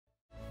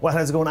Well,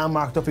 how's it going? I'm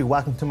Mark Duffy,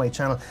 welcome to my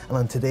channel, and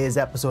on today's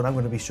episode I'm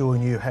going to be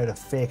showing you how to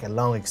fake a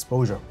long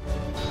exposure.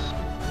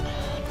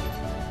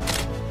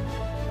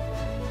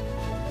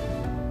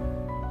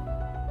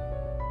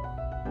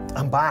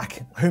 I'm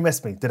back. Who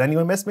missed me? Did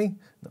anyone miss me?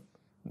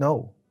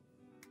 No.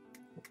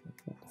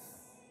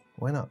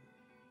 Why not?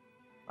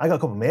 I got a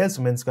couple of mails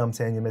from Instagram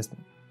saying you missed me.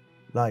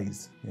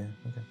 Lies. Yeah,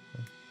 okay.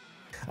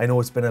 I know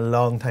it's been a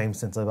long time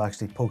since I've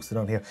actually posted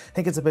on here. I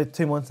think it's about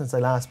 2 months since I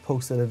last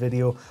posted a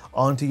video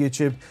onto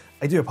YouTube.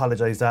 I do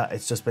apologise that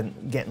it's just been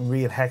getting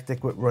real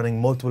hectic with running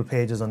multiple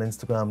pages on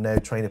Instagram now,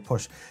 trying to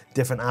push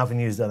different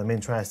avenues that I'm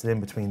interested in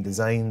between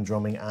design,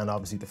 drumming, and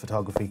obviously the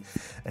photography.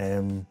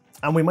 And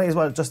we might as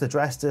well just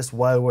address this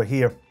while we're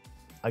here.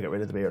 I got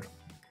rid of the beard.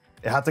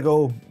 It had to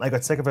go. I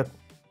got sick of it.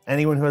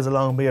 Anyone who has a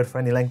long beard for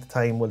any length of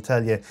time will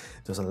tell you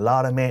there's a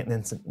lot of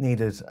maintenance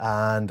needed,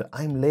 and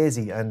I'm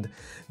lazy. And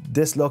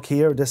this look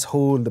here, this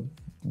whole, the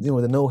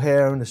no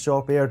hair and the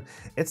short beard,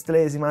 it's the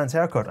lazy man's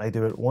haircut. I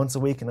do it once a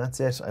week and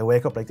that's it. I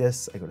wake up like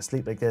this, I go to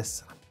sleep like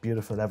this.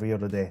 Beautiful every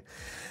other day.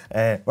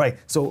 Right,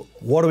 so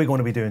what are we going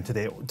to be doing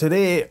today?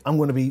 Today, I'm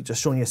going to be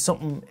just showing you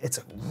something. It's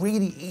a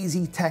really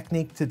easy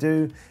technique to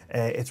do.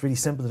 It's really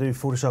simple to do.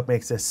 Photoshop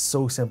makes this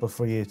so simple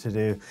for you to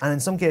do. And in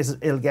some cases,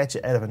 it'll get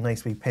you out of a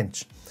nice wee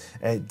pinch.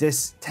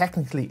 This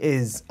technically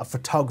is a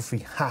photography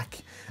hack,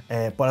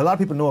 but a lot of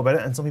people know about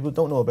it and some people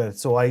don't know about it.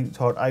 So I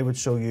thought I would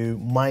show you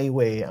my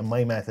way and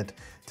my method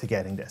to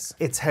getting this.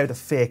 It's how to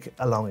fake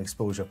a long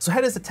exposure. So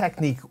how does the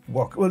technique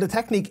work? Well, the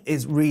technique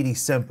is really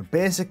simple.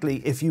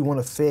 Basically, if you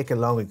want to fake a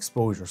long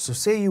exposure, so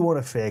say you want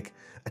to fake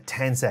a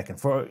 10-second,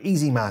 for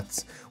easy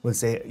maths, we'll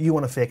say you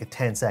want to fake a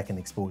 10-second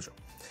exposure.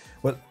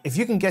 Well, if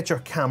you can get your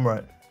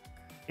camera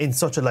in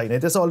such a light, now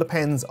this all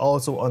depends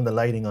also on the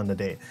lighting on the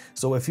day.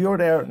 So if you're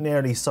there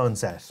nearly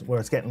sunset, where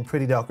it's getting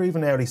pretty dark, or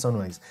even early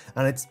sunrise,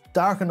 and it's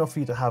dark enough for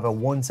you to have a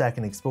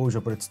 1-second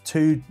exposure, but it's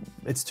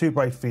too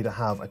bright for you to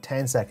have a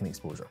 10-second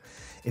exposure.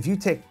 If you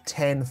take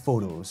 10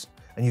 photos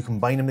and you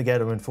combine them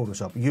together in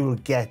Photoshop, you will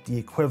get the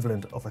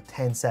equivalent of a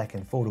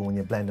 10-second photo when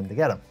you blend them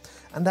together.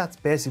 And that's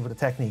basically what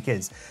the technique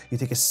is. You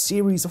take a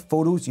series of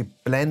photos, you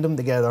blend them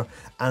together,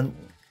 and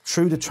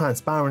through the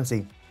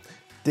transparency,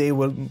 they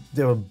will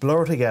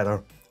blur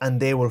together and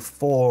they will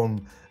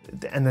form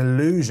an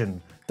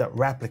illusion that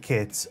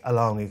replicates a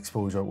long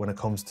exposure when it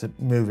comes to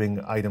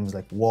moving items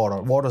like water.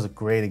 Water is a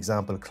great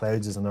example,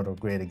 clouds is another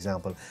great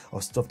example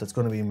of stuff that's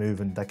going to be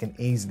moving that can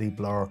easily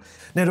blur.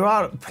 Now there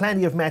are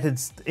plenty of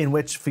methods in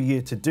which for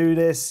you to do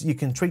this. You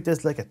can treat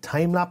this like a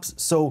time lapse.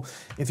 So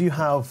if you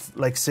have,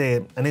 like, say,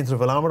 an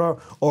intervalometer,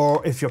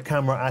 or if your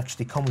camera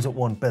actually comes with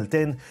one built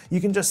in,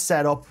 you can just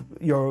set up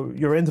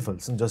your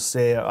intervals and just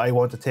say, I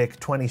want to take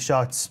 20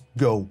 shots,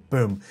 go,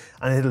 boom,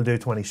 and it'll do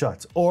 20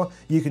 shots. Or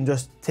you can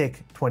just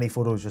take 20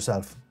 photos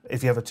yourself.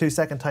 If you have a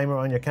 2-second timer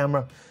on your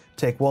camera,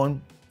 take 1,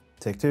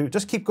 take 2,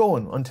 just keep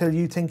going until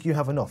you think you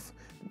have enough.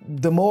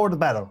 The more the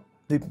better.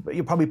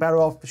 You're probably better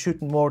off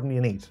shooting more than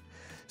you need.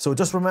 So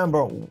just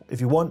remember,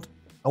 if you want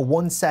a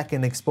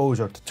 1-second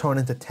exposure to turn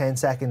into 10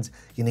 seconds,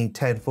 you need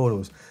 10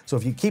 photos. So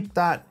if you keep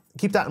that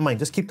in mind,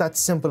 just keep that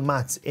simple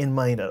maths in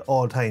mind at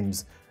all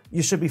times.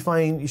 You should be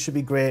fine, you should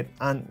be great,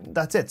 and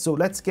that's it. So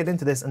let's get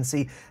into this and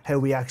see how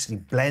we actually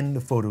blend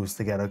the photos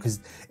together, because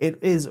it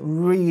is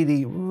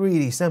really,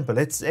 really simple.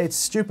 It's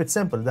stupid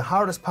simple. The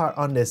hardest part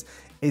on this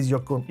is your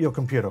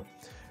computer.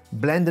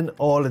 Blending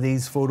all of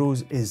these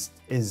photos is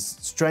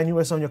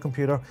strenuous on your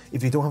computer.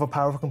 If you don't have a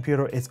powerful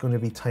computer, it's going to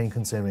be time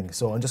consuming.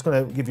 So I'm just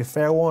going to give you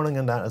fair warning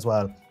on that as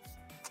well.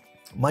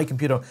 My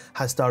computer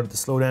has started to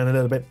slow down a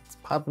little bit. It's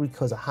probably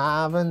because I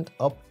haven't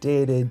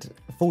updated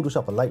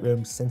Photoshop and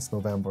Lightroom since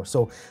November.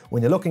 So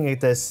when you're looking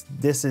at this,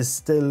 this is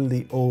still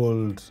the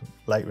old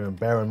Lightroom.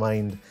 Bear in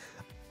mind,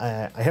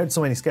 I heard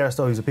so many scare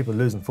stories of people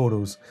losing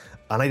photos,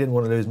 and I didn't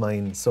want to lose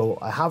mine. So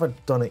I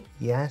haven't done it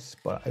yet,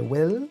 but I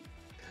will at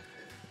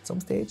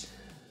some stage.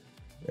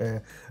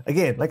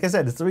 Again, like I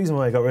said, it's the reason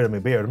why I got rid of my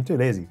beard. I'm too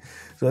lazy.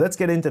 So let's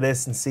get into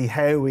this and see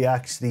how we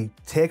actually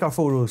take our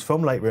photos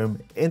from Lightroom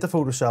into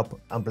Photoshop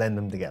and blend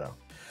them together.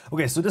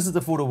 Okay, so this is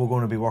the photo we're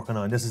going to be working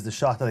on. This is the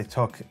shot that I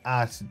took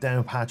at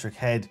Downpatrick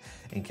Head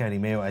in County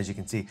Mayo. As you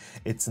can see,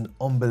 it's an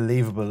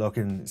unbelievable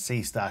looking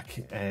sea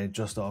stack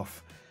just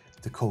off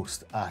the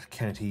coast at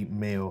County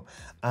Mayo.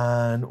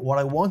 And what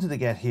I wanted to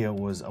get here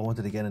was I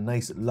wanted to get a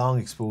nice long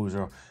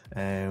exposure,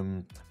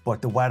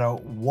 but the weather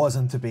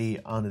wasn't to be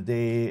on the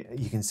day.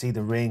 You can see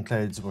the rain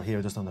clouds were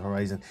here just on the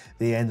horizon.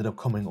 They ended up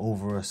coming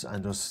over us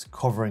and just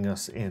covering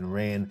us in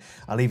rain.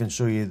 I'll even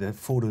show you the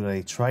photo that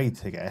I tried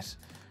to get.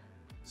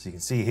 So you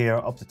can see here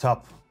up the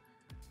top,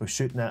 we're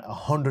shooting at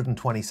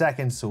 120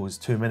 seconds, so it was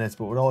 2 minutes,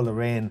 but with all the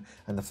rain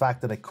and the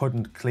fact that I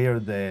couldn't clear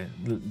the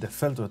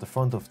filter at the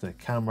front of the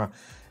camera,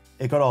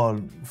 it got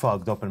all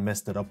fogged up and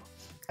messed it up.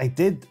 I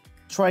did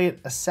try it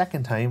a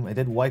second time. I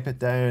did wipe it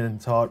down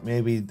and thought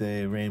maybe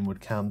the rain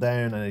would calm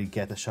down and I'd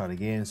get the shot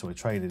again, so I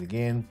tried it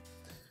again.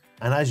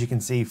 And as you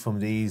can see from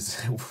these,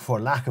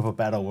 for lack of a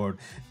better word,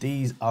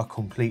 these are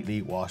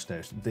completely washed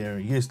out. They're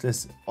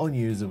useless,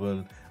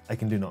 unusable. I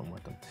can do nothing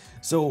with them.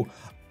 So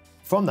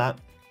from that,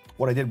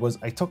 what I did was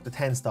I took the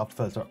 10 stop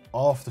filter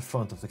off the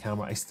front of the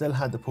camera. I still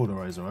had the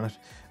polarizer on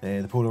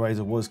it. The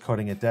polarizer was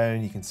cutting it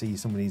down. You can see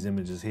some of these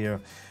images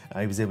here.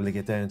 I was able to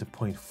get down to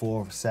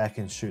 0.4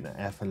 seconds shooting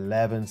at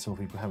f11. So if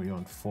we have you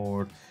on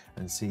forward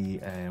and see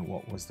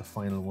what was the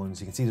final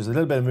ones, you can see there's a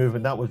little bit of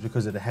movement. That was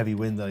because of the heavy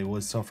wind that I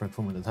was suffering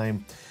from at the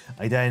time.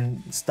 I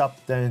then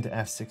stopped down to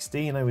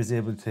f16. I was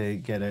able to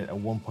get a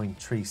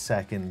 1.3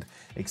 second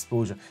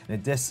exposure. Now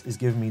this is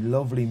giving me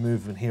lovely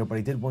movement here, but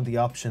I did want the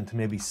option to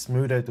maybe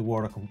smooth out the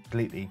water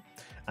completely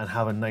and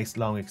have a nice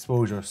long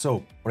exposure.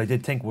 So what I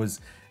did think was,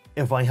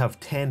 if I have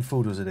 10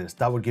 photos of this,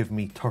 that would give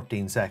me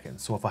 13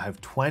 seconds. So if I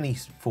have 20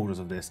 photos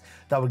of this,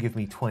 that would give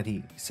me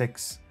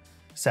 26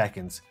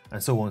 seconds,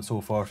 and so on and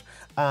so forth.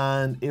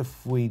 And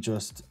if we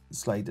just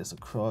slide this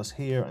across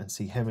here and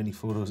see how many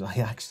photos I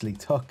actually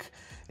took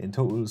in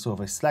total. So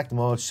if I select them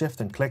all,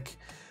 shift and click,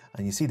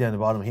 and you see down the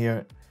bottom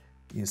here,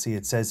 you see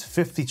it says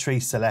 53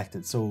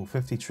 selected. So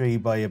 53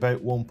 by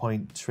about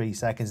 1.3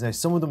 seconds. Now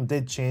some of them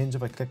did change.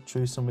 If I click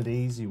through some of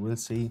these, you will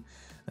see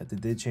that they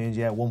did change.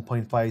 Yeah,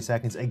 1.5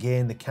 seconds.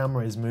 Again, the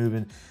camera is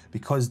moving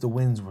because the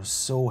winds were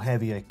so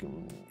heavy.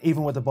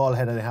 Even with the ball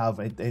head that I have,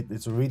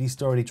 it's a really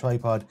sturdy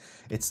tripod.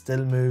 It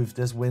still moved.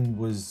 This wind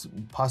was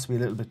possibly a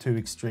little bit too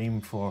extreme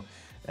for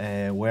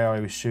where I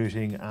was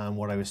shooting and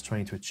what I was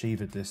trying to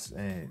achieve at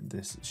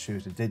this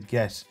shoot. It did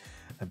get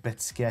a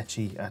bit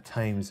sketchy at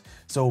times,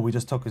 so we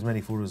just took as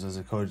many photos as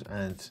I could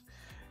and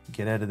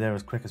get out of there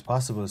as quick as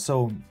possible.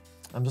 So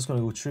I'm just going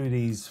to go through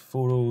these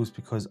photos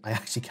because I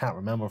actually can't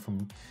remember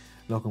from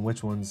looking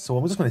which ones. So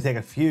I'm just going to take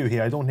a few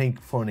here. I don't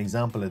think for an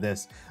example of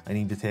this I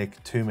need to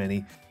take too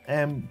many.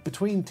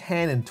 Between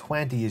 10 and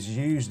 20 is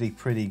usually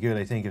pretty good,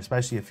 I think,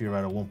 especially if you're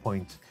at a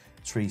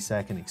 1.3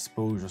 second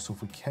exposure. So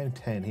if we count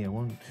 10 here,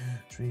 1,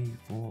 2, 3,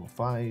 4,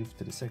 5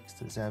 to the 6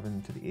 to the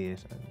 7 to the 8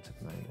 and to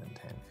the 9 and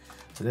 10.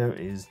 So there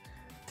is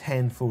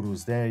 10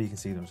 photos there. You can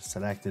see them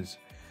selected.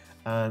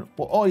 And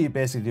what all you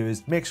basically do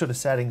is make sure the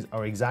settings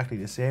are exactly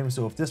the same.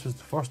 So if this was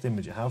the first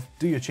image you have,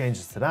 do your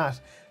changes to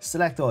that,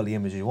 select all the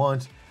images you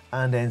want,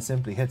 and then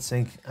simply hit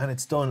sync, and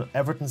it's done.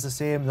 Everything's the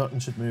same, nothing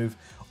should move.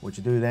 What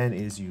you do then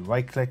is you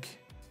right click,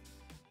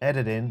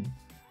 edit in.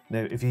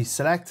 Now if you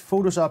select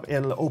Photoshop,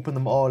 it'll open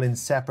them all in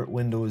separate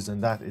windows,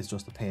 and that is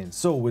just a pain.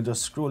 So we'll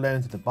just scroll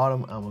down to the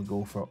bottom and we'll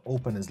go for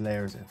open as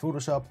layers in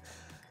Photoshop.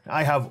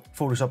 I have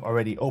Photoshop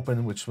already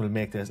open, which will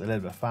make this a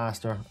little bit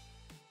faster.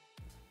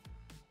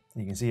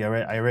 You can see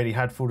I already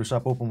had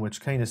Photoshop open, which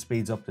kind of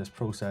speeds up this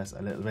process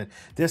a little bit.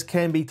 This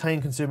can be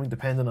time consuming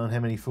depending on how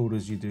many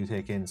photos you do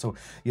take in. So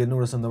you'll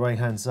notice on the right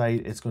hand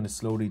side, it's going to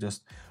slowly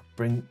just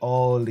bring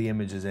all the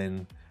images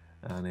in,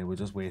 and it will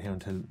just wait here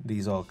until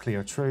these all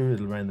clear through.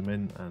 It'll round them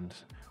in, and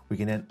we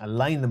can then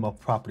align them up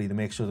properly to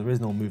make sure there is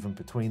no movement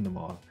between them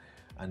all.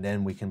 And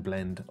then we can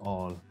blend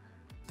all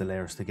the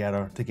layers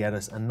together to get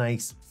us a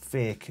nice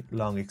fake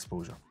long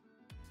exposure.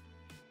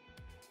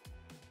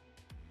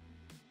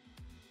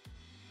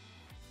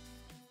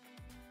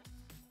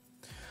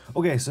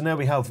 Okay, so now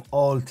we have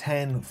all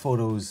 10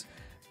 photos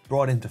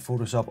brought into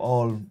Photoshop,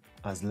 all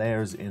as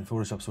layers in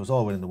Photoshop, so it's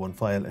all within the one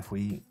file. If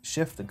we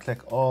shift and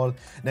click all,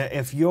 now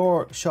if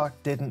your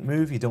shot didn't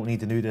move, you don't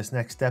need to do this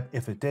next step.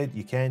 If it did,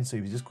 you can. So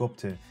if you just go up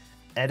to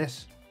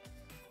edit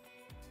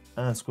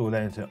and scroll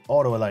down to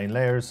auto align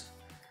layers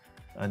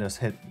and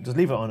just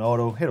leave it on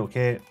auto, hit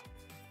OK,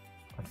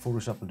 and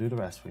Photoshop will do the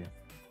rest for you.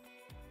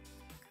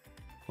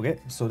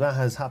 Okay, so that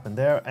has happened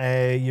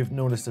there. You've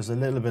noticed there's a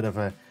little bit of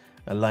a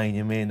line,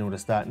 you may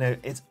notice that. Now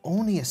it's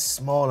only a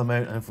small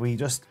amount, and if we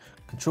just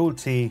Control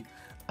T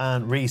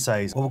and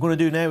resize, what we're going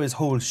to do now is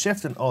hold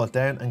Shift and Alt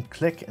down and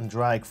click and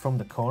drag from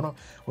the corner.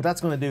 What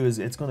that's going to do is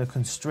it's going to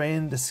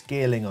constrain the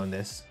scaling on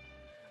this,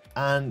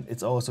 and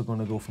it's also going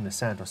to go from the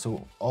center,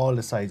 so all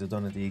the sides are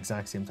done at the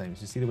exact same time.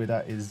 So you see the way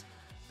that is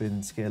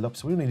been scaled up.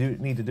 So we only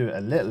need to do it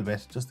a little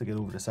bit just to get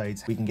over the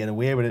sides. We can get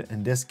away with it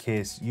in this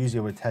case. Usually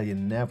I would tell you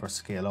never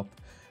scale up,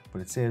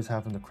 but it saves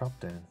having the crop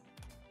down.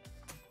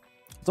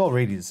 It's all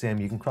really the same.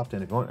 You can crop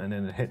down if you want, and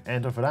then hit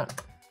enter for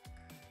that.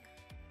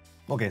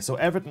 Okay, so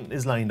everything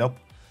is lined up.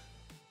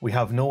 We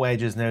have no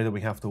edges now that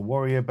we have to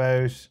worry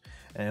about,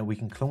 and we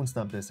can clone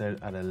snap this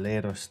out at a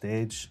later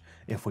stage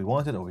if we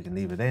wanted, or we can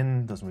leave it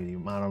in. Doesn't really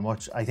matter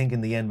much. I think in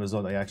the end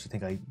result, I actually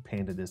think I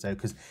painted this out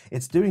because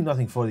it's doing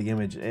nothing for the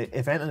image.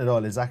 If anything at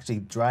all, it's actually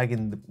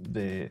dragging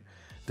the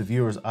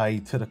viewer's eye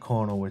to the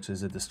corner, which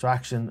is a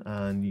distraction,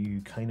 and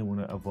you kind of want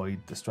to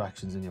avoid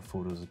distractions in your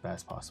photos as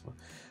best possible.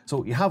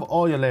 So you have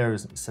all your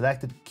layers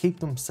selected,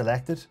 keep them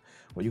selected.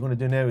 What you're going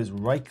to do now is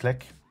right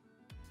click,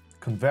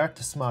 convert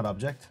to smart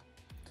object,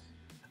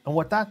 and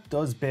what that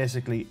does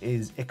basically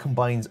is it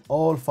combines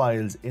all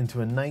files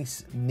into a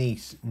nice,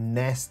 neat,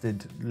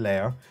 nested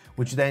layer,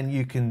 which then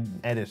you can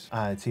edit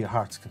to your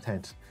heart's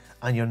content,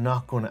 and you're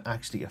not going to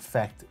actually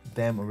affect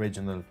them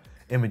original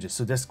images.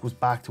 So this goes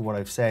back to what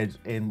I've said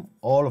in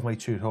all of my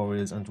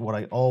tutorials, and what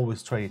I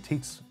always try to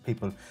teach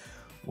people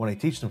when I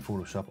teach them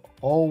Photoshop.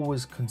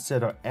 Always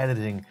consider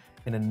editing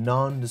in a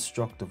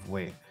non-destructive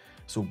way.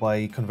 So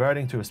by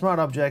converting to a smart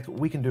object,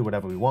 we can do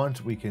whatever we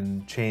want. We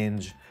can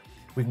change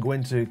We can go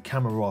into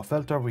camera raw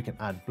filter, we can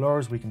add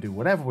blurs, we can do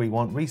whatever we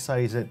want,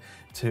 resize it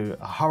to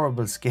a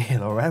horrible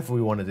scale or whatever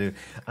we want to do,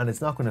 and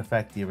it's not going to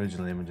affect the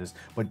original images.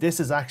 But this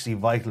is actually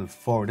vital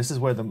for, this is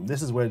where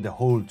the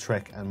whole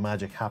trick and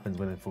magic happens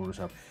within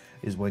Photoshop,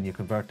 is when you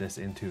convert this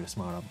into a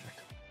smart object.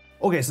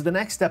 Okay, so the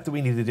next step that we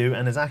need to do,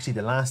 and it's actually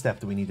the last step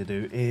that we need to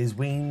do, is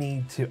we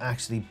need to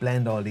actually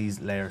blend all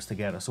these layers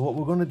together. So what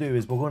we're going to do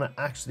is we're going to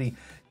actually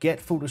get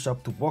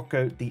Photoshop to work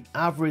out the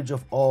average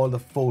of all the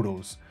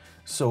photos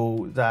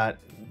so that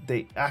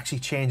they actually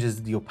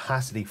changes the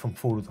opacity from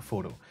photo to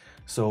photo.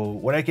 So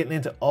without getting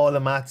into all the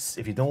maths,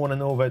 if you don't want to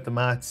know about the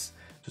maths,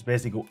 just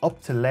basically go up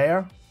to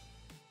Layer,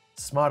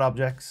 Smart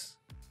Objects,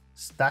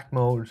 Stack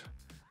Mode,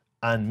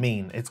 and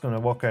mean. It's going to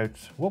work out,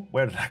 whoop,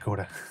 where did that go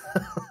to?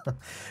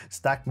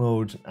 Stack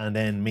mode and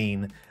then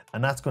mean,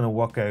 and that's going to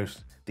work out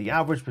the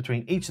average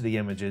between each of the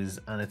images,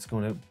 and it's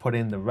going to put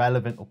in the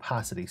relevant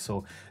opacity.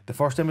 So the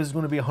first image is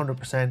going to be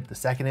 100%, the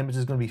second image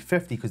is going to be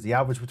 50 because the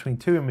average between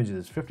two images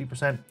is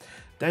 50%,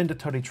 down to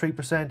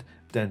 33%,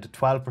 down to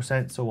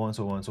 12%, so on,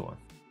 so on, so on.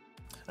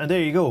 And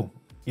there you go.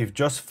 You've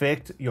just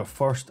faked your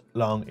first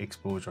long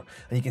exposure.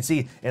 And you can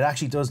see it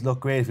actually does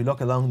look great. If you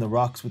look along the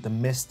rocks with the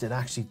mist, it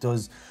actually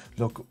does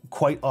look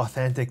quite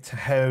authentic to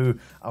how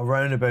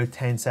around about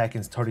 10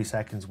 seconds, 30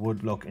 seconds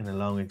would look in a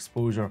long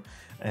exposure.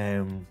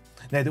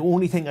 Now, the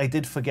only thing I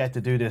did forget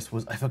to do this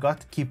was I forgot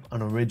to keep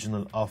an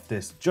original of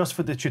this just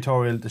for the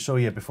tutorial to show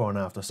you before and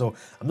after. So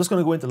I'm just going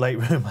to go into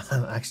Lightroom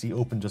and actually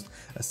open just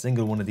a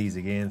single one of these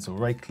again. So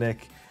right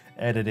click,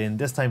 edit in.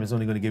 This time it's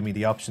only going to give me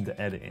the option to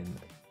edit in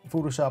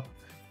Photoshop.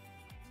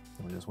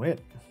 We'll just wait.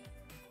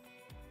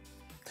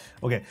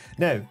 Okay,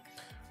 now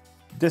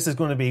this is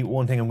going to be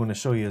one thing I'm going to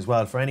show you as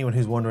well. For anyone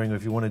who's wondering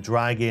if you want to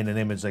drag in an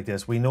image like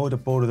this, we know that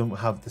both of them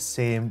have the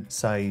same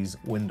size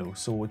window.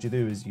 So what you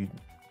do is you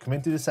come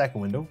into the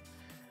second window,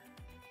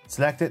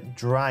 select it,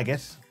 drag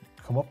it,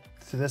 come up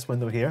to this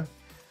window here,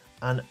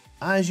 and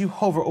as you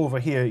hover over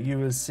here, you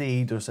will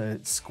see there's a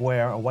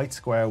square, a white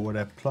square with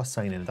a plus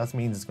sign in it. That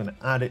means it's going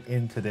to add it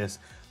into this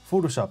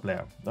Photoshop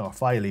layer, or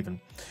file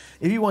even.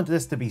 If you want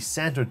this to be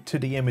centered to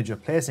the image you're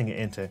placing it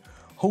into,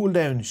 hold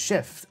down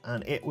Shift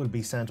and it will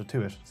be centered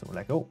to it. So we're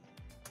like, oh.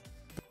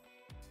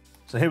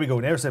 So here we go,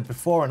 there's the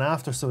before and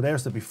after. So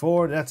there's the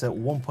before, that's at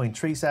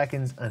 1.3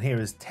 seconds, and here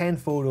is 10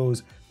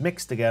 photos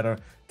mixed together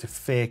to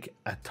fake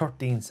a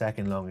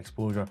 13-second long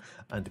exposure.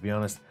 And to be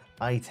honest,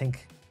 I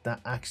think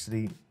that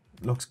actually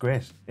looks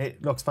great. It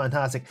looks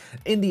fantastic.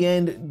 In the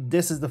end,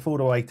 this is the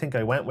photo I think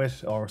I went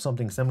with, or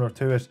something similar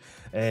to it.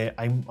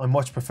 I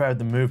much preferred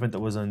the movement that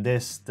was on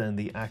this than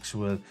the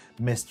actual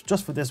mist,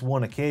 just for this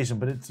one occasion.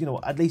 But it's, you know,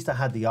 at least I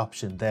had the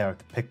option there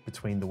to pick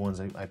between the ones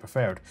I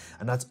preferred,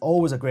 and that's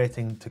always a great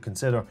thing to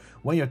consider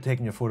when you're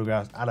taking your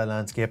photographs at a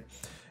landscape.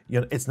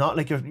 You know, it's not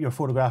like you're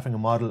photographing a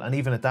model, and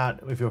even at that,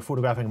 if you're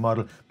photographing a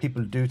model,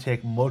 people do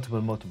take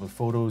multiple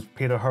photos.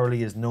 Peter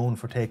Hurley is known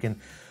for taking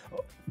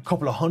a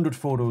couple of hundred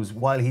photos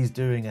while he's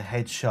doing a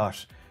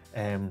headshot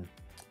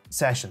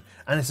session,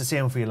 and it's the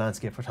same for your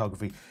landscape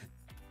photography.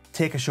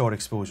 Take a short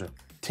exposure,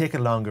 take a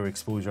longer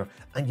exposure,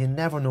 and you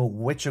never know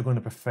which you're going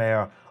to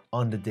prefer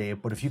on the day.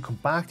 But if you come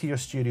back to your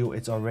studio,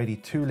 it's already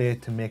too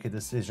late to make a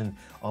decision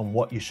on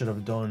what you should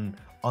have done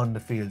on the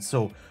field.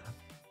 So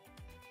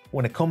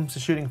when it comes to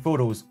shooting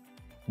photos,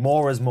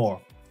 more is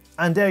more.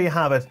 And there you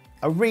have it,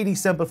 a really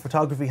simple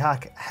photography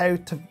hack, how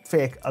to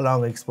fake a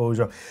long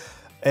exposure.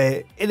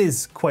 It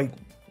is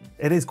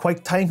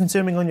quite time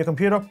consuming on your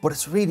computer, but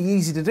it's really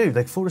easy to do.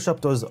 Like,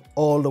 Photoshop does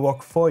all the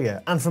work for you.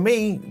 And for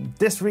me,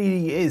 this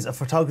really is a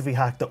photography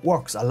hack that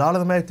works. A lot of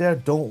them out there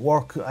don't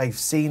work. I've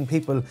seen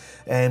people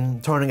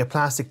turning a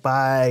plastic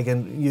bag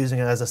and using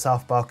it as a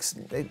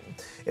softbox.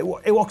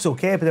 It works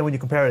okay, but then when you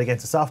compare it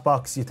against a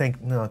softbox, you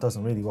think, no, it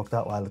doesn't really work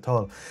that well at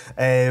all.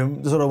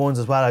 There's other ones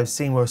as well I've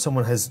seen where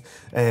someone has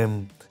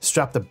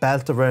strapped a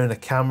belt around a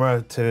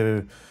camera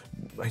to,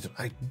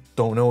 I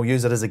don't know,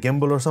 use it as a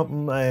gimbal or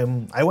something.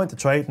 I went to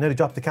try it, nearly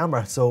dropped the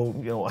camera. So,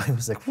 you know, I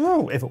was like,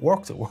 whoa, if it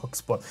works, it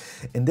works. But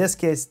in this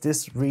case,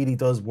 this really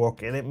does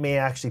work, and it may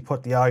actually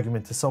put the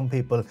argument to some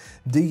people,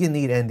 do you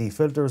need ND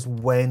filters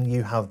when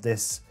you have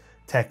this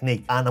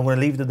technique? And I'm going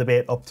to leave the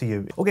debate up to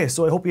you. Okay,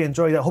 so I hope you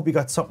enjoyed it. I hope you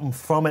got something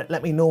from it.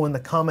 Let me know in the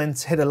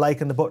comments. Hit a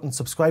like on the button,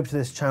 subscribe to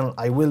this channel.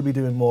 I will be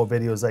doing more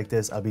videos like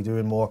this. I'll be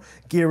doing more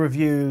gear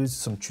reviews,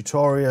 some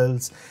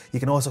tutorials. You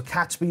can also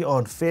catch me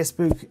on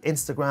Facebook,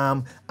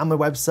 Instagram, and my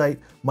website.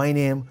 My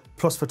name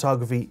plus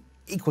photography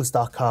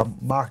equals.com,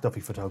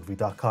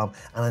 markduffyphotography.com.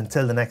 And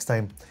until the next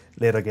time,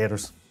 later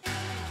gators.